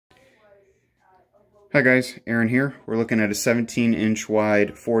Hi guys, Aaron here. We're looking at a 17-inch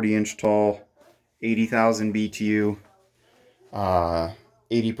wide, 40-inch tall, 80,000 BTU,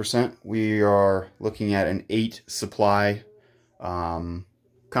 80%. We are looking at an 8 supply condo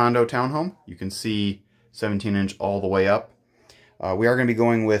townhome. You can see 17-inch all the way up. We are going to be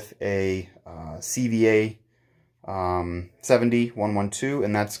going with a CVA 70112,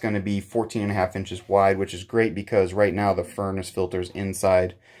 and that's going to be 14.5 inches wide, which is great because right now the furnace filter's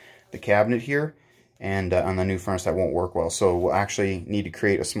inside the cabinet here. And on the new furnace that won't work well, so we'll actually need to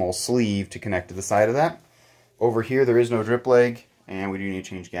create a small sleeve to connect to the side of that. Over here there is no drip leg, and we do need to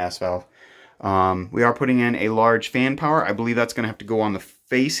change gas valve. We are putting in a large fan power. I believe that's going to have to go on the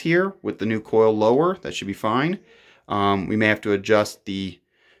face here with the new coil lower. That should be fine. We may have to adjust the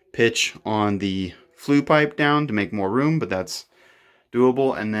pitch on the flue pipe down to make more room, but that's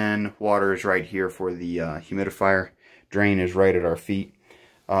doable. And then water is right here for the humidifier. Drain is right at our feet.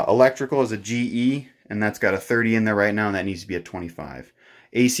 Electrical is a GE, and that's got a 30 in there right now, and that needs to be a 25.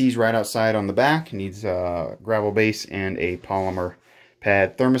 AC is right outside on the back, needs a gravel base and a polymer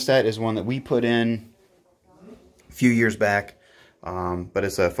pad. Thermostat is one that we put in a few years back, but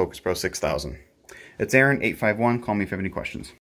it's a Focus Pro 6000. It's Aaron, 851. Call me if you have any questions.